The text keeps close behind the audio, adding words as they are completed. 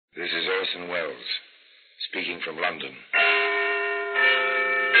This is Orson Welles, speaking from London.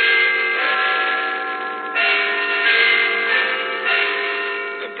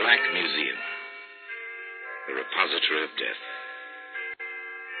 The Black Museum. The repository of death.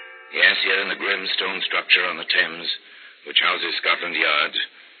 Yes, here in the grim stone structure on the Thames, which houses Scotland Yard,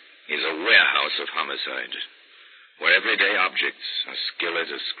 is a warehouse of homicide, where everyday objects, a skillet,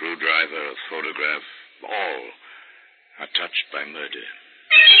 a screwdriver, a photograph, all are touched by murder.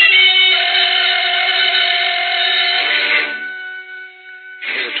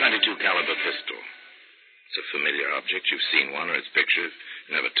 Here's a .22 caliber pistol. It's a familiar object. You've seen one or its picture.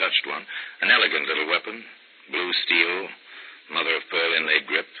 You've never touched one. An elegant little weapon. Blue steel, mother of pearl inlaid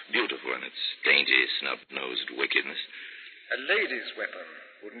grip. Beautiful in its dainty, snub-nosed wickedness. A lady's weapon,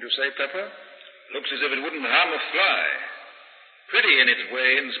 wouldn't you say, Pepper? Looks as if it wouldn't harm a fly. Pretty in its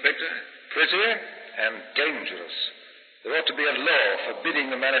way, Inspector. Pretty and dangerous. There ought to be a law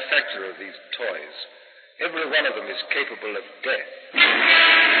forbidding the manufacture of these toys. Every one of them is capable of death.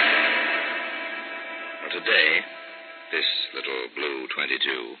 Well, today, this little blue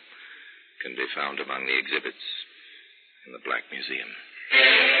 .22 can be found among the exhibits in the Black Museum.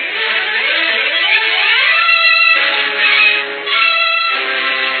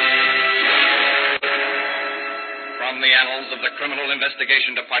 From the annals of the Criminal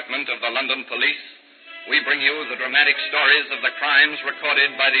Investigation Department of the London Police, we bring you the dramatic stories of the crimes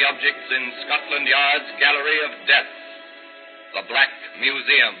recorded by the objects in Scotland Yard's Gallery of Death, the Black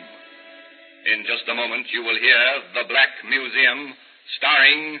Museum. In just a moment, you will hear The Black Museum,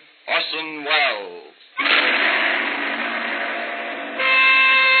 starring Orson Welles.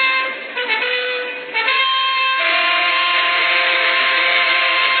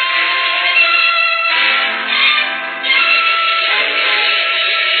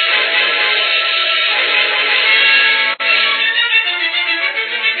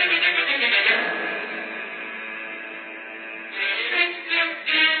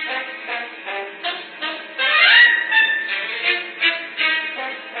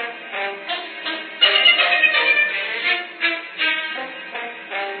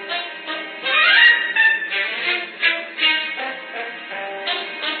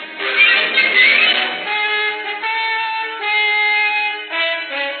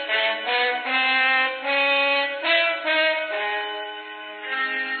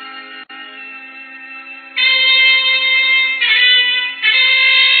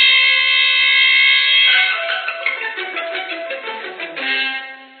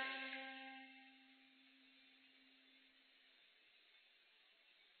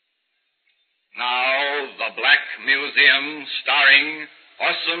 Now, The Black Museum, starring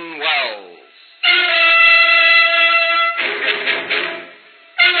Orson Welles.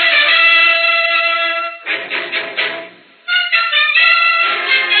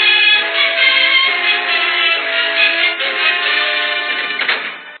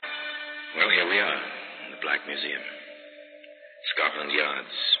 Well, here we are, in the Black Museum. Scotland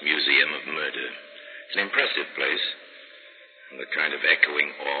Yard's Museum of Murder. It's an impressive place. The kind of echoing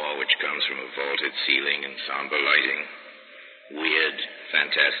awe which comes from a vaulted ceiling and somber lighting. Weird,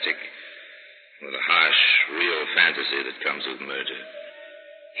 fantastic, with a harsh, real fantasy that comes with murder.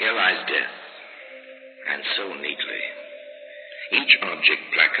 Here lies death, and so neatly. Each object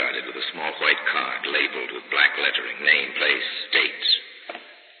placarded with a small white card labeled with black lettering, name, place, date,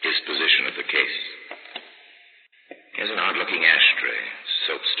 disposition of the case. Here's an odd-looking ashtray,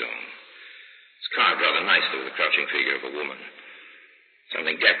 soapstone. It's carved rather nicely with the crouching figure of a woman.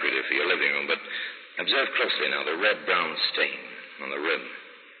 Something decorative for your living room, but observe closely now the red-brown stain on the rim.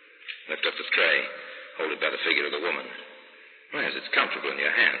 Lift up the tray, hold it by the figure of the woman. Yes, it's comfortable in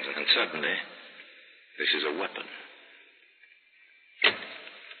your hands, and suddenly, this is a weapon.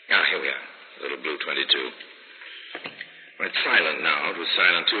 Ah, here we are, the little blue .22. Well, it's silent now. It was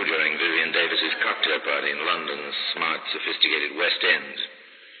silent, too, during Vivian Davis's cocktail party in London's smart, sophisticated West End.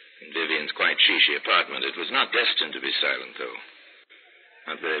 In Vivian's quite chic apartment. It was not destined to be silent, though.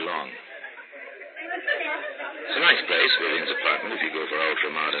 Not very long. It's a nice place, Vivian's apartment, if you go for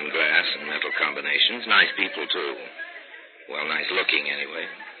ultra-modern glass and metal combinations. Nice people, too. Well, nice looking, anyway.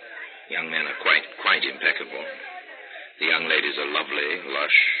 Young men are quite impeccable. The young ladies are lovely,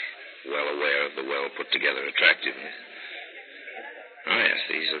 lush, well aware of the well-put-together attractiveness. Oh, yes,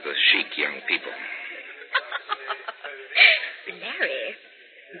 these are the chic young people. Larry,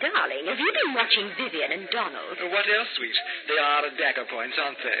 darling, have you been watching Vivian and Donald? What else, sweet? They are at dagger points,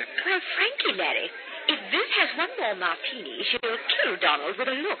 aren't they? Well, frankly, Larry, if Viv has one more martini, she'll kill Donald with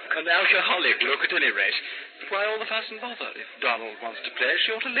a look. An alcoholic look, at any rate. But why all the fuss and bother? If Donald wants to play, she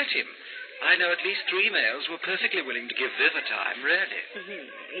ought to let him. I know at least 3 males who are perfectly willing to give Viv a time, really. Mm-hmm.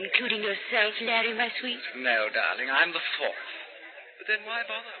 Including yourself, Larry, my sweet? No, darling, I'm the 4th. But then why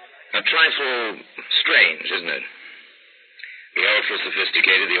bother? A trifle strange, isn't it? The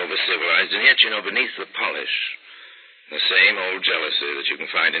ultra-sophisticated, the over-civilized, and yet, beneath the polish, the same old jealousy that you can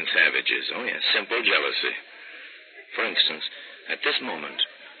find in savages. Oh, yes, simple jealousy. For instance, at this moment,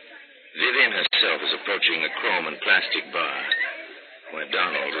 Vivian herself is approaching the chrome and plastic bar where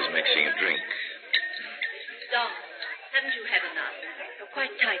Donald is mixing a drink. Donald, haven't you had enough? You're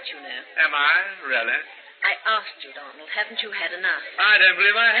quite tight, you know. Am I? Really? I asked you, Donald, haven't you had enough? I don't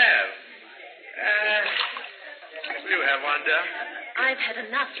believe I have. Will you have one, dear? I've had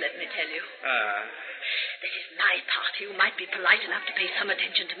enough, let me tell you. This is my party. You might be polite enough to pay some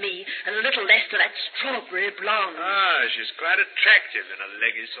attention to me and a little less to that strawberry blonde. She's quite attractive in a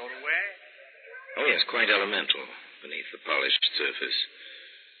leggy sort of way. Oh, yes, quite elemental beneath the polished surface.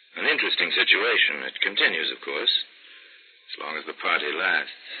 An interesting situation. It continues, of course, as long as the party lasts.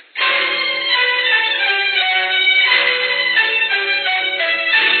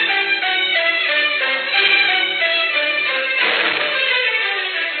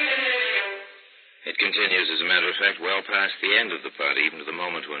 It continues, as a matter of fact, well past the end of the party, even to the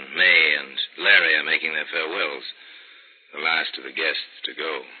moment when May and Larry are making their farewells. The last of the guests to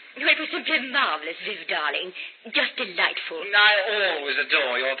go. It was simply marvelous, Viv, darling. Just delightful. I always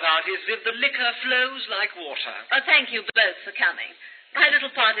adore your parties, Viv. The liquor flows like water. Oh, thank you both for coming. My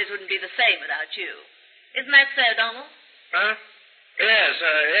little parties wouldn't be the same without you. Isn't that so, Donald? Huh?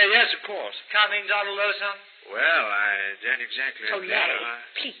 Yes, of course. Coming, Donald Lawson? Well, I don't exactly... Oh, Larry,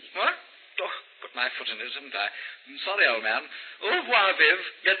 please. What? Oh, put my foot in it, haven't I? I'm sorry, old man. Au revoir, Viv.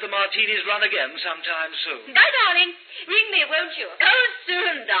 Let the martinis run again sometime soon. Bye, darling. Ring me, won't you? Oh,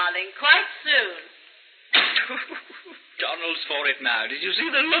 soon, darling. Quite soon. Donald's for it now. Did you see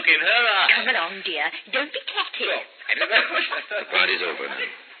the look in her eyes? Come along, dear. Don't be catty. I don't know. The party's over now.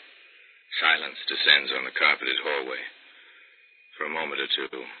 Silence descends on the carpeted hallway. For a moment or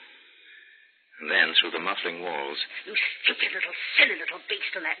two. And then, through the muffling walls... You stupid little, silly little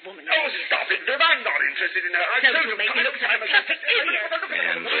beast on that woman. Oh, stop it, Viv. I'm not interested in her. I Don't you make me look like a perfect idiot.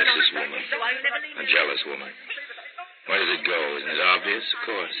 Man versus woman. A jealous woman. Where does it go? Isn't it obvious? Of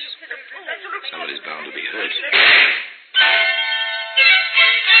course. Somebody's bound to be hurt.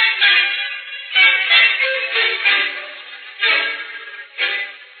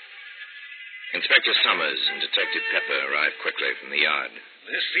 Inspector Summers and Detective Pepper arrive quickly from the yard.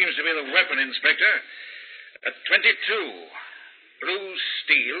 This seems to be the weapon, Inspector. A .22. Blue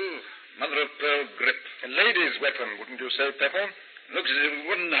steel, mother-of-pearl grip. A lady's weapon, wouldn't you say, Pepper? Looks as if it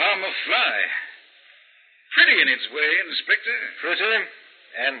wouldn't harm a fly. Pretty in its way, Inspector. Pretty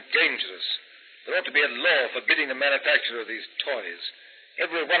and dangerous. There ought to be a law forbidding the manufacture of these toys.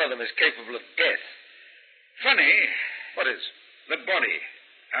 Every one of them is capable of death. Funny. What is? The body.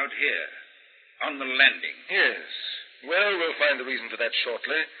 Out here. On the landing. Yes. Well, we'll find the reason for that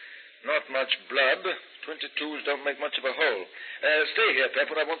shortly. Not much blood. 22s don't make much of a hole. Stay here,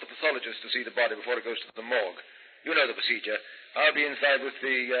 Pepper. I want the pathologist to see the body before it goes to the morgue. You know the procedure. I'll be inside with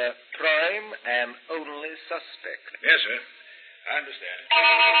the prime and only suspect. Yes, sir. I understand.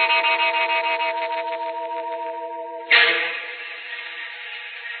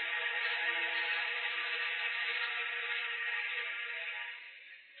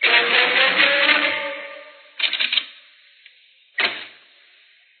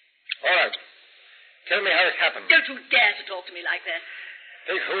 All right. Tell me how it happened. Don't you dare to talk to me like that.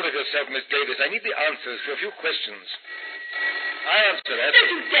 Take hold of yourself, Miss Davis. I need the answers to a few questions. I answer that.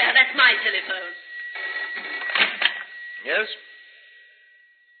 Don't you dare. That's my telephone. Yes?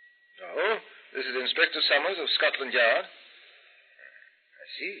 Oh, this is Inspector Summers of Scotland Yard. I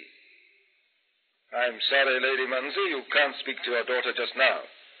see. I'm sorry, Lady Munsey, you can't speak to your daughter just now.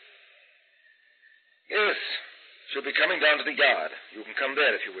 Yes, she'll be coming down to the yard. You can come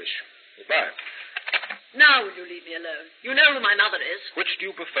there if you wish. Goodbye. Now will you leave me alone? You know who my mother is. Which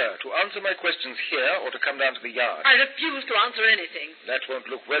do you prefer, to answer my questions here or to come down to the yard? I refuse to answer anything. That won't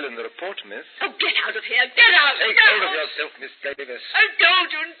look well in the report, miss. Oh, get out of here. Get out. Take No. hold of yourself, Miss Davis. I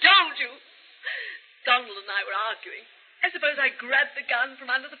told you. Donald and I were arguing. I suppose I grabbed the gun from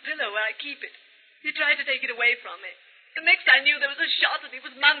under the pillow where I keep it. He tried to take it away from me. The next I knew, there was a shot and he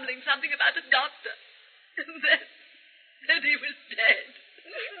was mumbling something about a doctor. And then he was dead.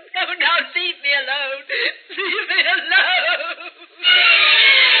 Oh, now leave me alone. Leave me alone.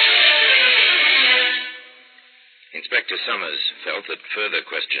 Inspector Summers felt that further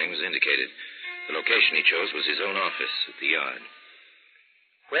questioning was indicated. The location he chose was his own office at the yard.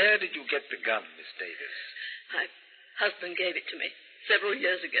 Where did you get the gun, Miss Davis? My husband gave it to me several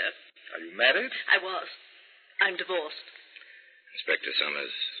years ago. Are you married? I was. I'm divorced. Inspector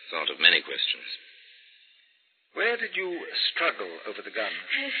Summers thought of many questions. Where did you struggle over the gun?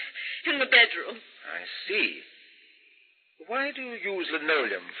 In the bedroom. I see. Why do you use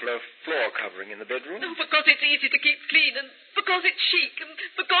linoleum for a floor covering in the bedroom? Oh, because it's easy to keep clean, and because it's chic, and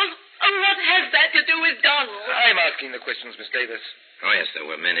because... Oh, what has that to do with Donald? I'm asking the questions, Miss Davis. Oh, yes, there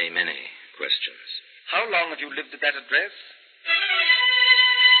were many, many questions. How long have you lived at that address?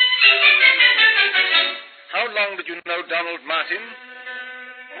 How long did you know Donald Martin?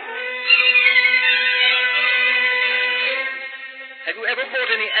 Have you ever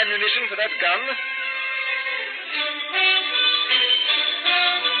bought any ammunition for that gun?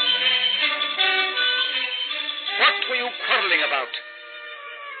 What were you quarreling about?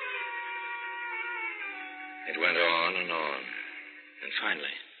 It went on and on. And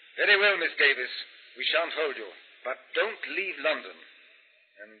finally... Very well, Miss Davis. We shan't hold you. But don't leave London.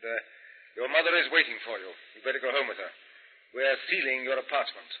 And your mother is waiting for you. You'd better go home with her. We're sealing your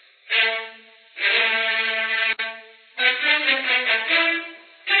apartment.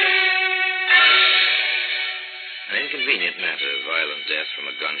 An inconvenient matter, violent death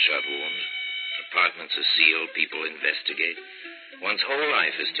from a gunshot wound. Apartments are sealed, people investigate. One's whole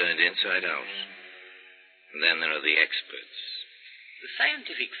life is turned inside out. And then there are the experts. The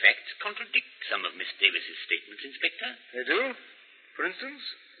scientific facts contradict some of Miss Davis's statements, Inspector. They do? For instance?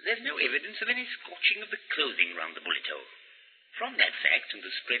 There's no evidence of any scorching of the clothing round the bullet hole. From that fact and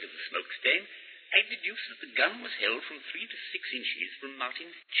the spread of the smoke stain, I deduce that the gun was held from 3 to 6 inches from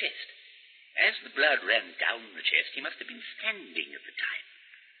Martin's chest. As the blood ran down the chest, he must have been standing at the time.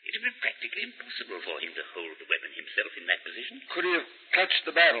 It would have been practically impossible for him to hold the weapon himself in that position. Could he have clutched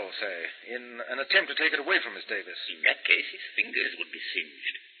the barrel, say, in an attempt to take it away from Miss Davis? In that case, his fingers would be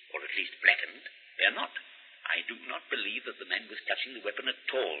singed, or at least blackened. They are not. I do not believe that the man was touching the weapon at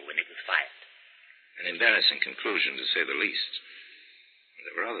all when it was fired. An embarrassing conclusion, to say the least.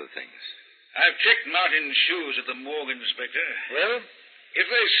 There were other things. I've checked Martin's shoes at the morgue, Inspector. Well? If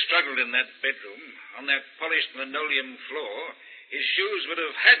they struggled in that bedroom, on that polished linoleum floor, his shoes would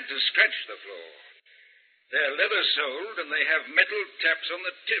have had to scratch the floor. They're leather-soled, and they have metal taps on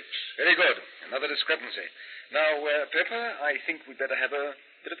the tips. Very good. Another discrepancy. Now, Pepper, I think we'd better have a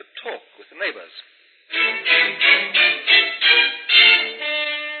bit of a talk with the neighbors.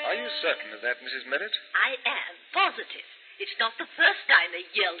 Are you certain of that, Mrs. Merritt? I am positive. It's not the first time they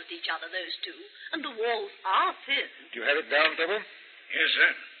yelled at each other, those two. And the walls are thin. Do you have it down, Pepper? Yes,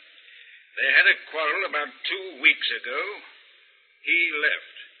 sir. They had a quarrel about 2 weeks ago. He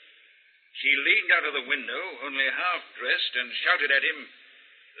left. She leaned out of the window, only half-dressed, and shouted at him,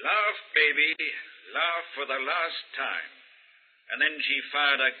 "Laugh, baby, laugh for the last time." And then she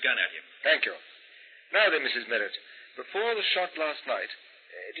fired a gun at him. Thank you. Now then, Mrs. Merritt, before the shot last night,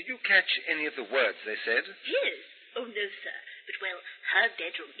 did you catch any of the words they said? His? Oh, no, sir. But, well, her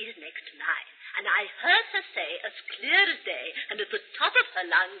bedroom is next to mine. And I heard her say, as clear as day, and at the top of her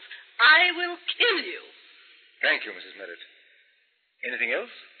lungs, "I will kill you." Thank you, Mrs. Merritt. Anything else?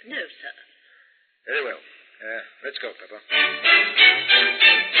 No, sir. Very well. Let's go, Pepper.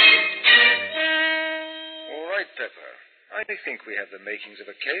 All right, Pepper. I think we have the makings of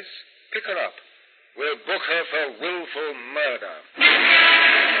a case. Pick her up. We'll book her for willful murder.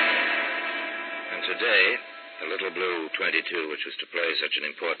 And today, the little blue 22, which was to play such an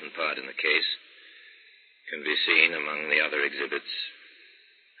important part in the case, can be seen among the other exhibits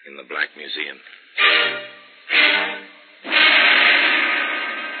in the Black Museum.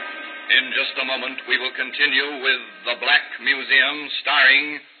 In just a moment, we will continue with The Black Museum,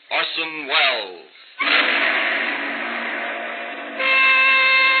 starring Orson Welles.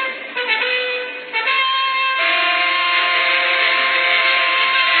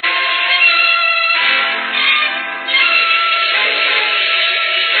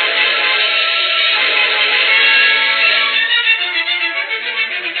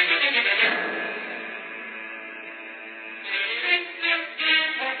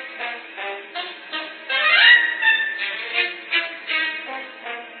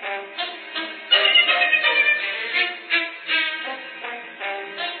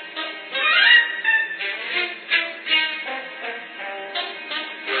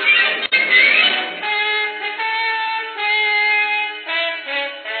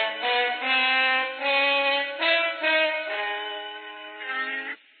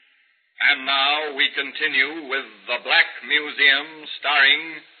 And now we continue with The Black Museum,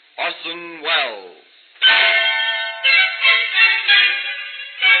 starring Orson Welles.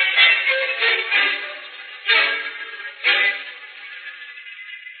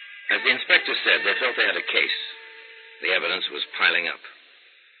 As the inspector said, they felt they had a case. The evidence was piling up.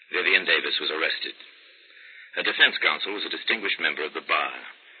 Vivian Davis was arrested. Her defense counsel was a distinguished member of the bar,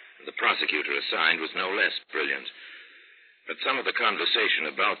 and the prosecutor assigned was no less brilliant. But some of the conversation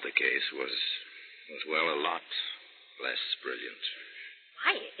about the case was well, a lot less brilliant.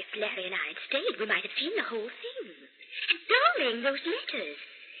 Why, if Larry and I had stayed, we might have seen the whole thing. Darling, those letters.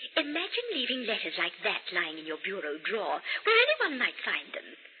 Imagine leaving letters like that lying in your bureau drawer where anyone might find them.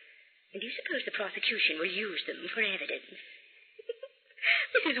 And do you suppose the prosecution will use them for evidence?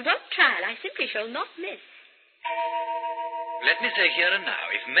 This is one trial I simply shall not miss. Let me say here and now,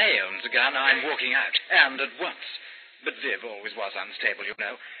 if May owns a gun, I'm walking out, and at once. But Viv always was unstable, you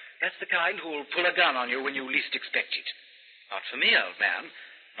know. That's the kind who'll pull a gun on you when you least expect it. Not for me, old man.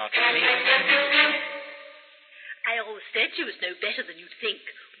 Not for me. I always said she was no better than you'd think.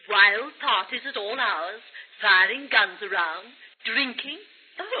 Wild parties at all hours, firing guns around, drinking.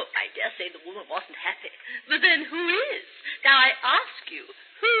 Oh, I dare say the woman wasn't happy. But then who is? Now I ask you,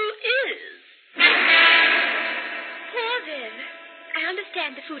 who is? Poor Viv. I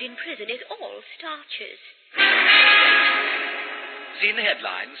understand the food in prison is all starches. Seen the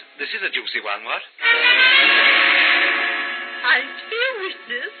headlines? This is a juicy one, what? Aren't you a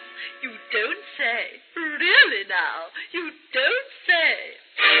witness? You don't say. Really now, you don't say.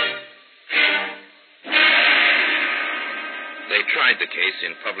 They tried the case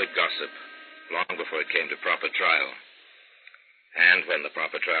in public gossip long before it came to proper trial. And when the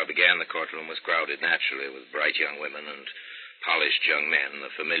proper trial began, the courtroom was crowded naturally with bright young women and polished young men,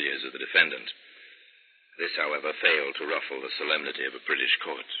 the familiars of the defendant. This, however, failed to ruffle the solemnity of a British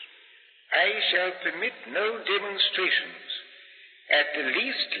court. I shall permit no demonstrations. At the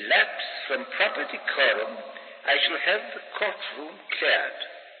least lapse from proper decorum, I shall have the courtroom cleared.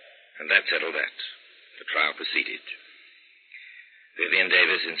 And that settled that. The trial proceeded. Vivian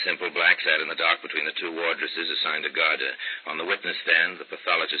Davis, in simple black, sat in the dock between the two wardresses assigned to guard her. On the witness stand, the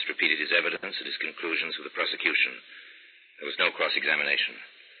pathologist repeated his evidence and his conclusions for the prosecution. There was no cross-examination.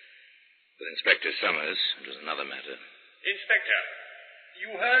 With Inspector Summers, it was another matter. Inspector,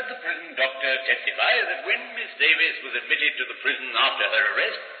 you heard the prison doctor testify that when Miss Davis was admitted to the prison after her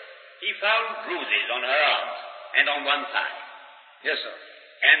arrest, he found bruises on her arms and on one side. Yes, sir.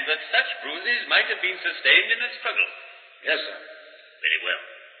 And that such bruises might have been sustained in a struggle. Yes, sir. Very well.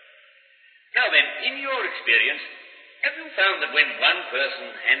 Now then, in your experience, have you found that when one person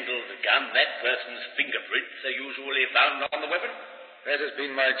handles a gun, that person's fingerprints are usually found on the weapon? That has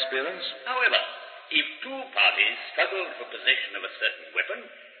been my experience. However, if two parties struggled for possession of a certain weapon,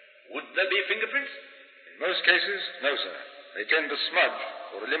 would there be fingerprints? In most cases, no, sir. They tend to smudge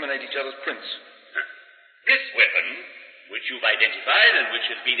or eliminate each other's prints. This weapon, which you've identified and which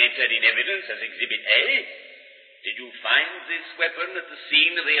has been entered in evidence as Exhibit A, did you find this weapon at the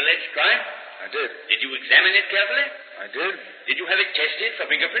scene of the alleged crime? I did. Did you examine it carefully? I did. Did you have it tested for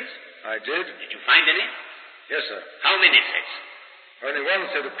fingerprints? I did. Did you find any? Yes, sir. How many sets? Only one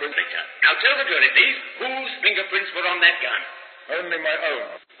set of prints. Inspector, now tell the jury, please, whose fingerprints were on that gun? Only my own.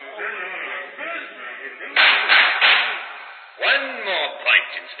 One more point,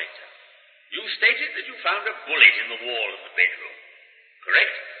 Inspector. You stated that you found a bullet in the wall of the bedroom,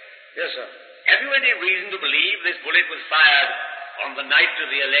 correct? Yes, sir. Have you any reason to believe this bullet was fired on the night of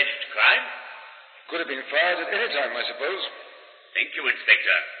the alleged crime? Could have been fired at any time, I suppose. Thank you,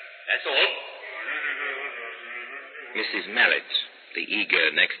 Inspector. That's all. Mrs. Mallet, the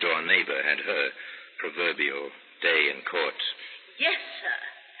eager next-door neighbor, had her proverbial day in court. Yes, sir.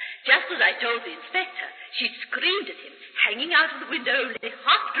 Just as I told the inspector, she screamed at him, hanging out of the window, only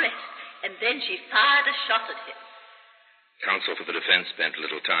half-dressed, and then she fired a shot at him. Counsel for the defense spent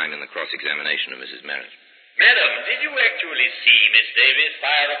little time in the cross-examination of Mrs. Merritt. Madam, did you actually see Miss Davis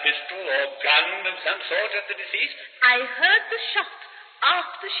fire a pistol or gun of some sort at the deceased? I heard the shot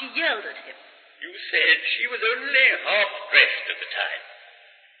after she yelled at him. You said she was only half-dressed at the time.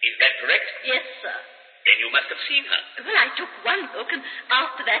 Is that correct? Yes, sir. Then you must have seen her. Well, I took one look, and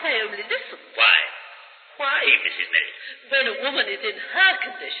after that I only listened. Why? Why, Mrs. Merritt? When a woman is in her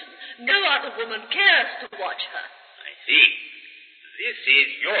condition, no other woman cares to watch her. I see. This is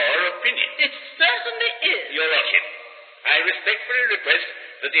your opinion. It certainly is. Your Lordship, I respectfully request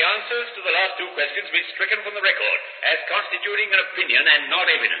that the answers to the last two questions be stricken from the record as constituting an opinion and not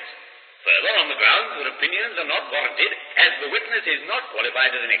evidence. Further, on the grounds that opinions are not warranted, as the witness is not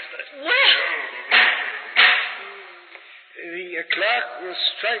qualified as an expert. Well, The clerk will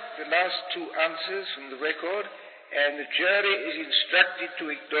strike the last two answers from the record, and the jury is instructed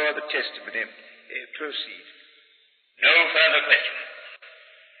to ignore the testimony. Proceed. No further questions.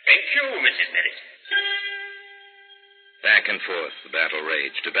 Thank you, Mrs. Merritt. Back and forth, the battle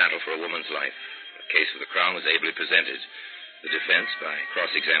raged, a battle for a woman's life. The case of the Crown was ably presented. The defense, by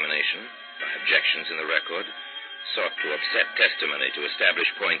cross-examination, by objections in the record, sought to upset testimony to establish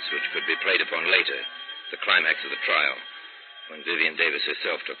points which could be played upon later, the climax of the trial, when Vivian Davis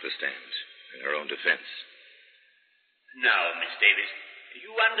herself took the stand in her own defense. Now, Miss Davis,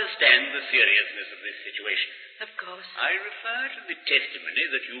 you understand the seriousness of this situation. Of course. I refer to the testimony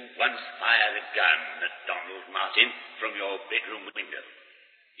that you once fired a gun at Donald Martin from your bedroom window.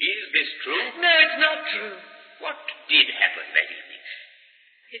 Is this true? No, it's not true. What did happen that evening?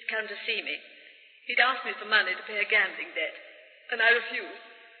 He'd come to see me. He'd asked me for money to pay a gambling debt, and I refused.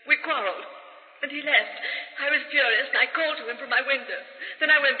 We quarreled, and he left. I was furious, and I called to him from my window.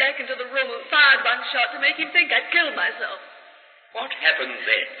 Then I went back into the room and fired one shot to make him think I'd killed myself. What happened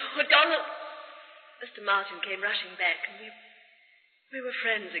then? Oh, Donald... Mr. Martin came rushing back, and we were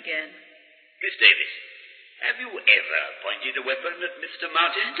friends again. Miss Davis, have you ever pointed a weapon at Mr.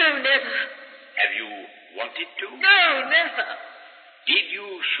 Martin? No, never. Have you wanted to? No, never. Did you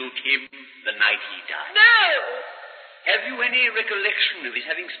shoot him the night he died? No! Have you any recollection of his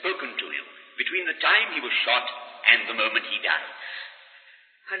having spoken to you between the time he was shot and the moment he died?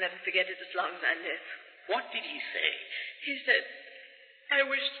 I'll never forget it as long as I live. What did he say? He said, I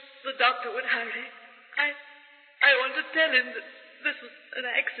wish the doctor would hurry. I want to tell him that this was an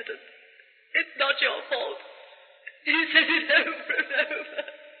accident. It's not your fault. He said it over and over.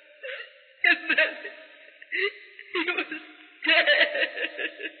 And then he was dead.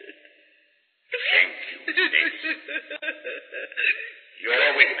 Thank you, Miss Davis. You're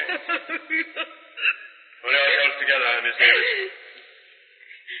a witness. Pull yourselves together, Miss Davis.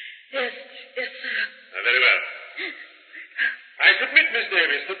 Yes, sir. Very well. I submit, Miss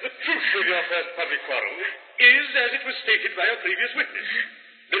Davis, that the truth of your first public quarrel is, as it was stated by a previous witness,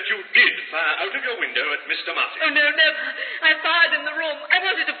 that you did fire out of your window at Mr. Martin. Oh, no, never. I fired in the room. I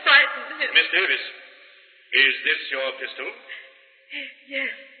wanted to frighten him. Miss Davis, is this your pistol?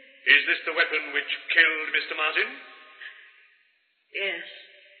 Yes. Is this the weapon which killed Mr. Martin? Yes.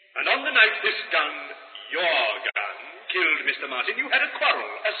 And on the night this gun, your gun, killed Mr. Martin, you had a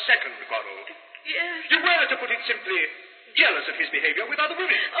quarrel, a second quarrel. Yes. You were, to put it simply, jealous of his behavior with other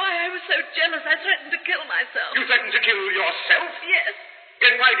women. Oh, I was so jealous I threatened to kill myself. You threatened to kill yourself? Yes.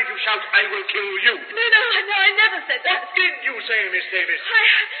 Then why did you shout, I will kill you? No, I never said that. What did you say, Miss Davis?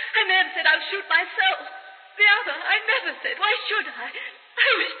 I never said I'll shoot myself. The other, I never said. Why should I? I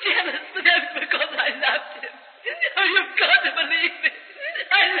was jealous, but that was because I loved him. Oh, you've got to believe me.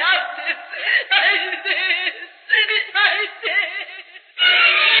 I loved him. I did.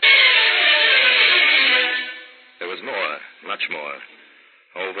 There was more, much more,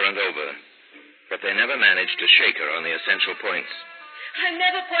 over and over. But they never managed to shake her on the essential points. I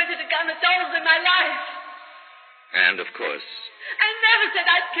never pointed a gun at Donald in my life. And, of course... I never said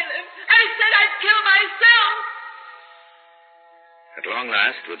I'd kill him. I said I'd kill myself. At long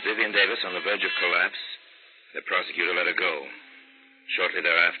last, with Vivian Davis on the verge of collapse, the prosecutor let her go. Shortly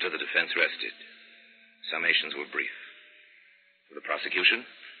thereafter, the defense rested. Summations were brief. For the prosecution...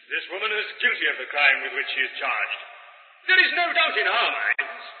 This woman is guilty of the crime with which she is charged. There is no doubt in our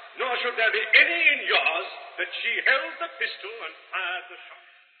minds, nor should there be any in yours, that she held the pistol and fired the shot.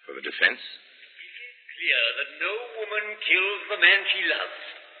 For the defense... It is clear that no woman kills the man she loves,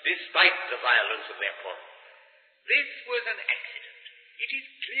 despite the violence of their quarrel. This was an accident. It is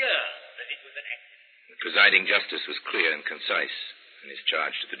clear that it was an accident. The presiding justice was clear and concise in his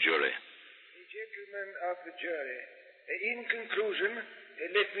charge to the jury. The gentlemen of the jury, in conclusion,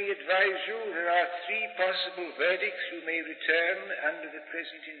 let me advise you there are three possible verdicts you may return under the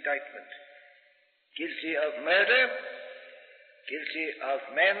present indictment. Guilty of murder, guilty of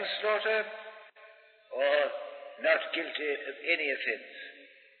manslaughter, or not guilty of any offense.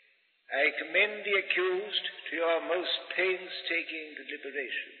 I commend the accused to your most painstaking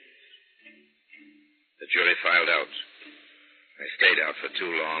deliberations. The jury filed out. They stayed out for 2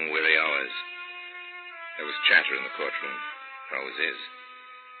 long, weary hours. There was chatter in the courtroom. There always is.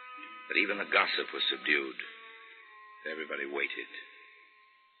 But even the gossip was subdued. Everybody waited.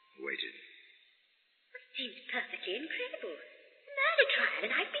 Waited. It seems perfectly incredible. An early trial,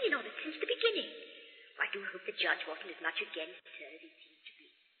 and I've been in on it since the beginning. I do hope the judge wasn't as much against her as he seemed to be.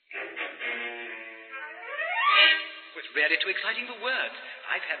 It was really too exciting for words.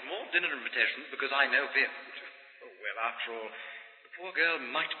 I've had more dinner invitations because I know Viv. Oh, well, after all, the poor girl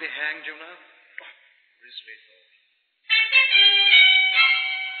might be hanged, you know. Oh, grisly thought.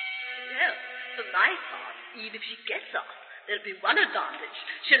 Well, for my part, even if she gets off, there'll be one advantage.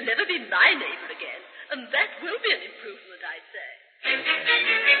 She'll never be my neighbor again. And that will be an improvement, I'd say.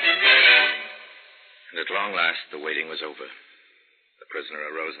 And at long last, the waiting was over. The prisoner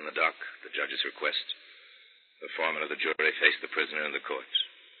arose in the dock, at the judge's request. The foreman of the jury faced the prisoner in the court.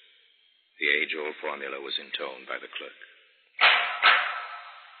 The age-old formula was intoned by the clerk.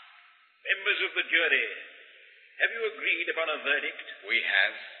 Members of the jury, have you agreed upon a verdict? We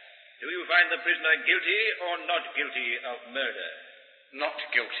have. Do you find the prisoner guilty or not guilty of murder? Not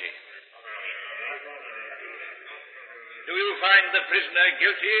guilty. Do you find the prisoner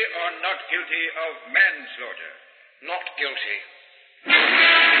guilty or not guilty of manslaughter? Not guilty.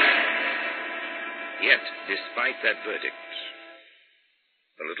 Yet, despite that verdict,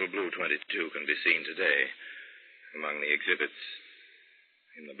 the little blue 22 can be seen today among the exhibits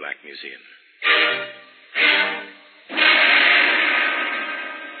in the Black Museum.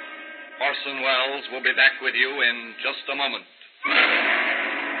 Orson Welles will be back with you in just a moment.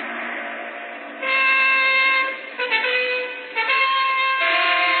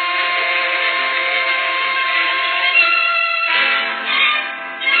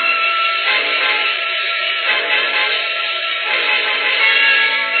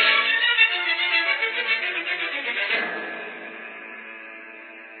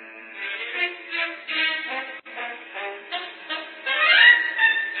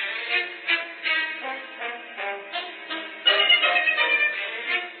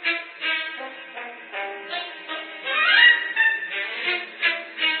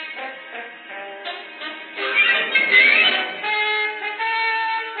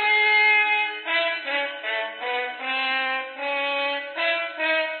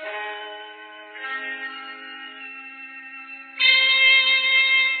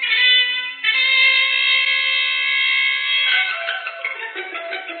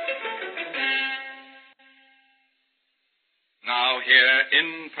 Now here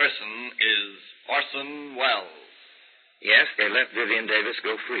in person is Orson Welles. Yes, they let Vivian Davis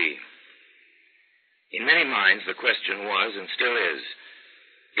go free. In many minds, the question was, and still is,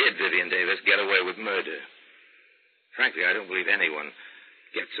 did Vivian Davis get away with murder? Frankly, I don't believe anyone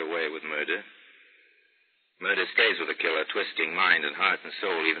gets away with murder. Murder stays with a killer, twisting mind and heart and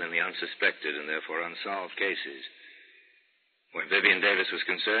soul, even in the unsuspected and therefore unsolved cases. Where Vivian Davis was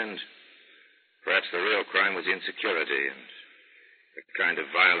concerned, perhaps the real crime was insecurity and the kind of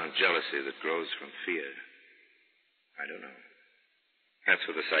violent jealousy that grows from fear. I don't know. That's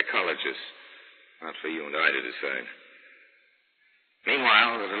for the psychologists, not for you and I to decide.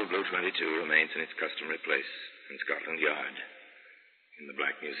 Meanwhile, the little blue 22 remains in its customary place in Scotland Yard, in the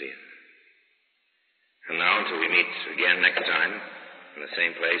Black Museum. And now, until we meet again next time, in the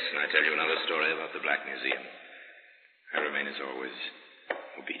same place, and I tell you another story about the Black Museum, I remain, as always,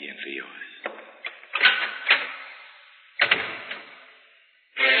 obediently yours.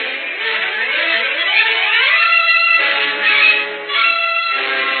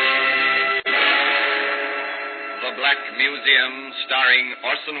 The Black Museum, starring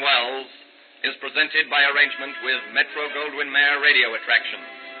Orson Welles, is presented by arrangement with Metro-Goldwyn-Mayer Radio Attractions.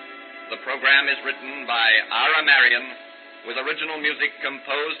 The program is written by Ira Marion, with original music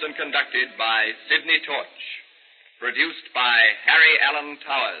composed and conducted by Sidney Torch. Produced by Harry Allen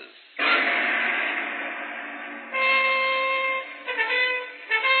Towers.